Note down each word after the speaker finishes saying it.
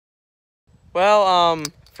Well,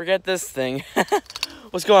 forget this thing.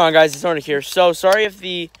 What's going on, guys? It's Tony here. So, sorry if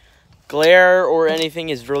the glare or anything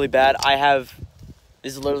is really bad.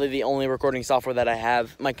 This is literally the only recording software that I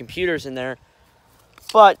have. My computer's in there.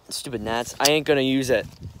 But, stupid gnats, I ain't gonna use it.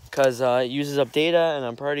 Because it uses up data, and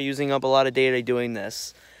I'm already using up a lot of data doing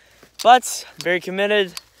this. But, very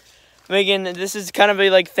committed. Megan, this is kind of a,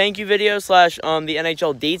 like, thank you video slash, the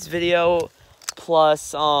NHL dates video.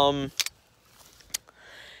 Plus,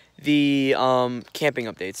 the camping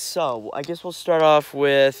updates. So I guess we'll start off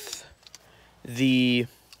with the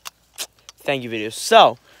thank you videos.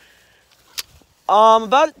 So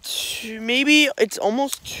maybe it's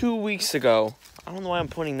almost 2 weeks ago. I don't know why I'm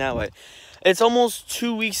pointing that way. It's almost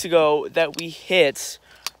 2 weeks ago that we hit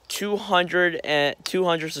 200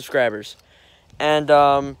 subscribers, and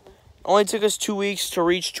only took us 2 weeks to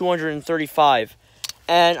reach 235.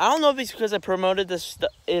 And I don't know if it's because I promoted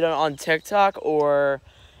it on TikTok or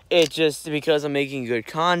it's just because I'm making good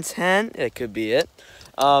content. It could be it.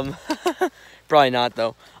 Probably not,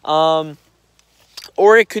 though.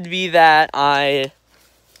 Or it could be that I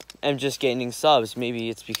am just gaining subs. Maybe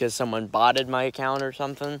it's because someone botted my account or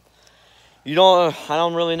something. I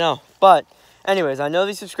don't really know. But anyways, I know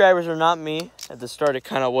these subscribers are not me. At the start, it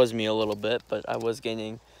kind of was me a little bit, but I was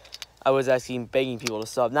begging people to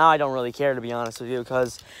sub. Now I don't really care, to be honest with you,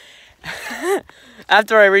 because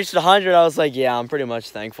after I reached 100, I was like, yeah, I'm pretty much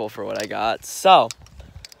thankful for what I got. So,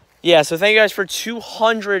 yeah, so thank you guys for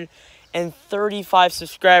 235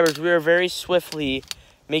 subscribers. We are very swiftly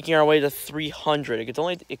making our way to 300. It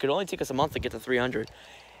could only take us a month to get to 300.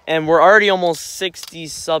 And we're already almost 60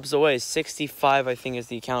 subs away. 65, I think, is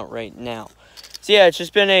the count right now. So, yeah, it's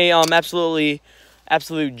just been a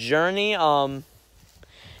absolute journey.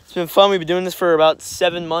 It's been fun. We've been doing this for about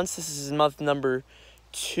 7 months. This is month number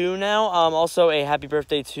 2 now. Also, a happy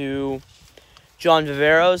birthday to John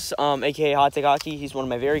Viveros, a.k.a. Hot Take Hockey. He's one of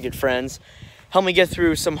my very good friends. Helped me get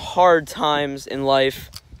through some hard times in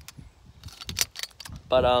life.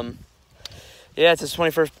 But, yeah, it's his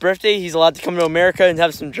 21st birthday. He's allowed to come to America and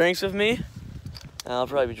have some drinks with me. I'll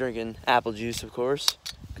probably be drinking apple juice, of course.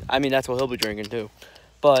 I mean, that's what he'll be drinking, too.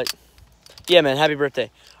 But, yeah, man, happy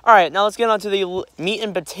birthday. All right, now let's get on to the meat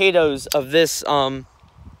and potatoes of this. Stop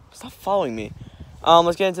following me.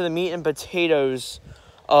 Let's get into the meat and potatoes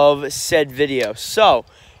of said video. So,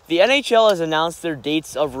 the NHL has announced their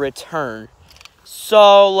dates of return.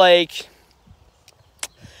 So, like,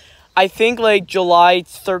 I think, like, July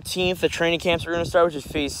 13th, the training camps are going to start, which is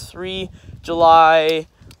Phase 3. July,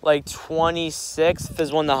 like, 26th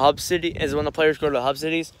is when the players go to the hub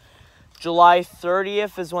cities. July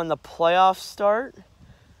 30th is when the playoffs start.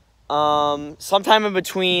 Sometime in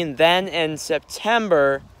between then and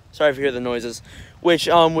September, sorry if you hear the noises, which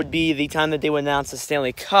would be the time that they would announce the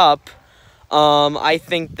Stanley Cup. I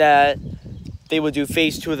think that they would do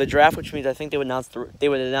Phase 2 of the draft, which means I think they would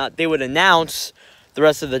announce the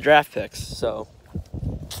rest of the draft picks. So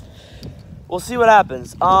we'll see what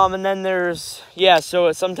happens. And then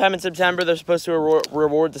so sometime in September they're supposed to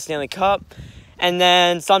reward the Stanley Cup, and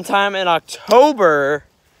then sometime in October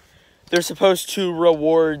they're supposed to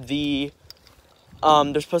reward they're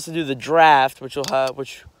supposed to do the draft, which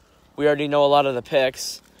we already know a lot of the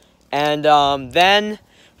picks. And then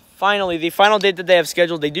finally, the final date that they have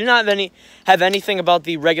scheduled, they do not have anything about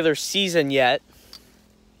the regular season yet.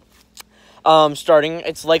 Starting,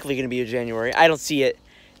 it's likely going to be in January. I don't see it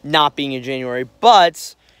not being in January,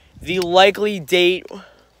 but the likely date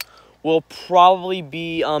will probably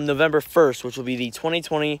be November 1st, which will be the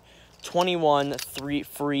 2020-21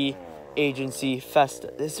 free agency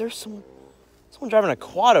festa. Is there someone driving a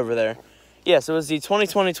quad over there? Yeah, so it was the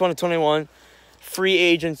 2020-2021 free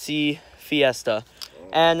agency fiesta.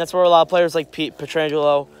 And that's where a lot of players like Pete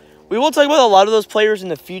Pietrangelo. We will talk about a lot of those players in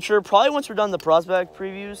the future, probably once we're done the prospect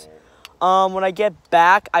previews. When I get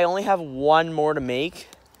back, I only have one more to make.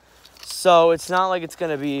 So it's not like it's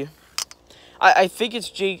going to be... I think it's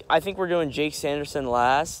Jake. I think we're doing Jake Sanderson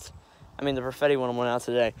last. I mean, the Perfetti one went out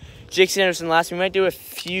today. Jake Sanderson last. We might do a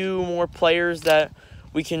few more players that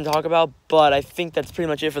we can talk about, but I think that's pretty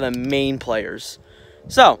much it for the main players.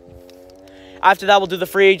 So, after that, we'll do the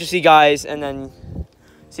free agency guys, and then,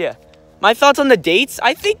 so yeah. My thoughts on the dates?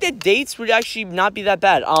 I think the dates would actually not be that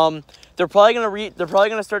bad. They're probably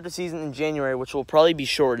gonna start the season in January, which will probably be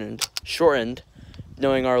shortened,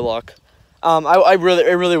 knowing our luck. It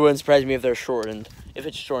really wouldn't surprise me if they're shortened, if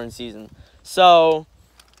it's a shortened season. So,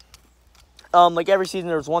 like every season,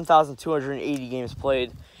 there's 1,280 games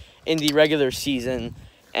played in the regular season,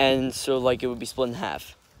 and so like it would be split in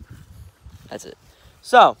half. That's it.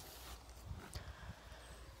 So,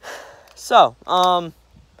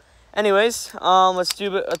 anyways,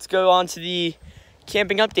 let's go on to the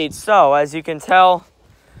camping update. So, as you can tell,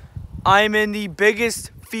 I'm in the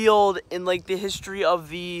biggest field in like the history of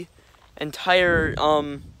the entire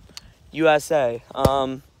USA.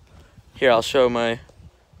 Here, I'll show my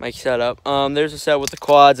setup. There's a set with the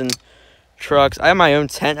quads and trucks. I have my own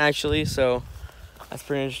tent actually, so that's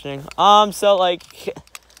pretty interesting. So like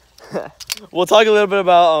we'll talk a little bit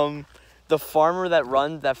about the farmer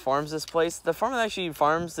that farms this place. The farmer that actually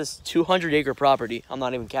farms this 200-acre property, I'm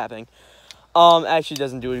not even capping, actually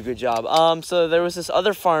doesn't do a good job. So there was this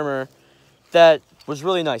other farmer that was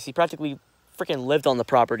really nice. He practically freaking lived on the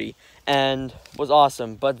property and was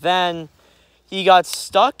awesome. But then he got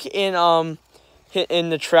stuck in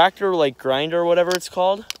the tractor, like grinder or whatever it's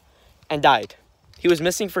called, and died. He was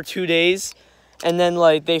missing for 2 days, and then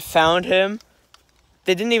like they found him.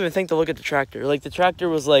 They didn't even think to look at the tractor. Like the tractor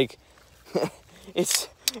was like it's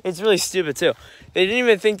really stupid too. They didn't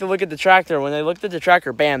even think to look at the tractor. When they looked at the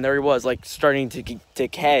tractor, bam, there he was, like starting to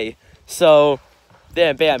decay. So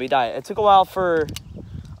then bam, he died. It took a while for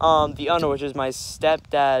the owner, which is my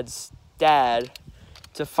stepdad's dad,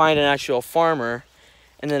 to find an actual farmer.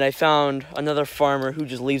 And then I found another farmer who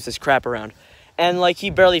just leaves this crap around. And like he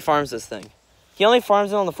barely farms this thing. He only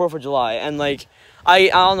farms it on the 4th of July. And like I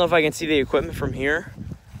don't know if I can see the equipment from here.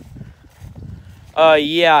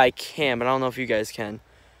 Yeah, I can, but I don't know if you guys can.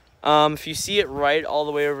 If you see it right all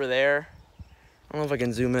the way over there, I don't know if I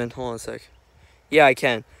can zoom in. Hold on a sec. Yeah, I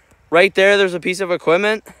can. Right there's a piece of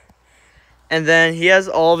equipment. And then he has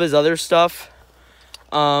all of his other stuff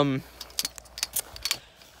down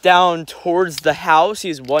towards the house. He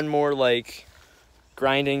has one more like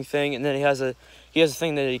grinding thing, and then he has a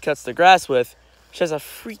thing that he cuts the grass with, which has a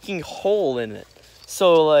freaking hole in it.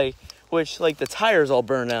 So like, which like the tires all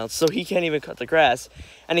burned out, so he can't even cut the grass.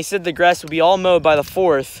 And he said the grass would be all mowed by the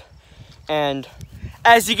 4th, and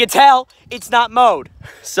as you can tell, it's not mowed.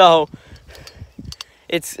 So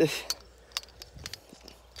it's,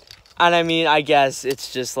 and I mean, I guess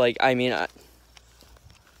it's just like, I mean,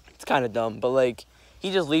 it's kind of dumb, but like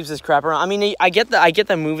he just leaves this crap around. I mean, I get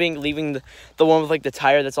the leaving the one with like the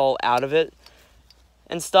tire that's all out of it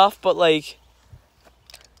and stuff, but like,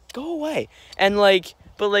 go away. And like,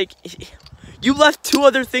 but like, you left 2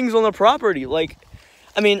 other things on the property. Like,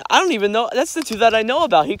 I mean, I don't even know. That's the 2 that I know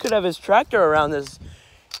about. He could have his tractor around this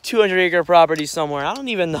 200-acre property somewhere. I don't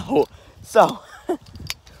even know. So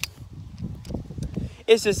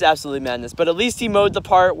it's just absolutely madness. But at least he mowed the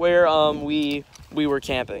part where we were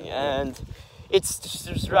camping, and it's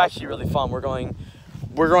actually really fun. We're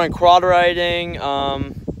going quad riding.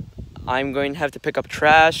 I'm going to have to pick up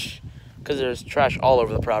trash because there's trash all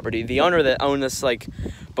over the property. The owner that owned this like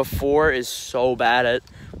before is so bad at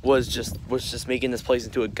was just making this place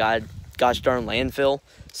into a gosh darn landfill.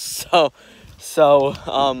 So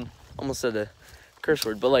almost said a curse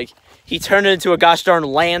word, but like he turned it into a gosh darn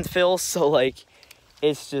landfill. So like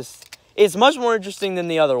it's much more interesting than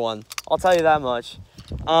the other one. I'll tell you that much.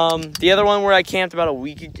 The other one where I camped about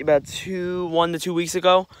 1 to 2 weeks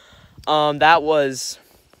ago, that was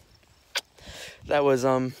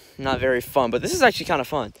not very fun, but this is actually kind of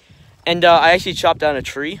fun. And I actually chopped down a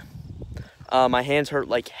tree. My hands hurt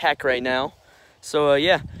like heck right now. So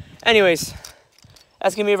yeah. Anyways,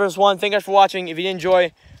 that's gonna be verse 1. Thank you guys for watching. If you did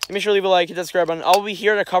enjoy, make sure to leave a like, hit that subscribe button. I'll be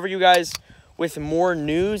here to cover you guys with more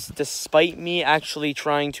news, despite me actually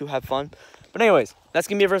trying to have fun. But anyways, that's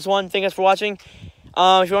gonna be verse 1. Thank you guys for watching.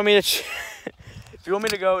 If you want me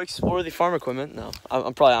to go explore the farm equipment, no,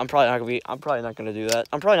 I'm probably not gonna do that.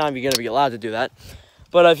 I'm probably not even gonna be allowed to do that.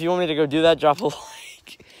 But if you want me to go do that, drop a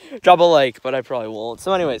like. But I probably won't.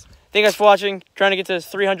 So anyways, thank you guys for watching. Trying to get to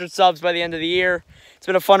 300 subs by the end of the year. It's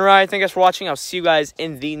been a fun ride. Thank you guys for watching. I'll see you guys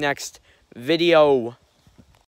in the next video.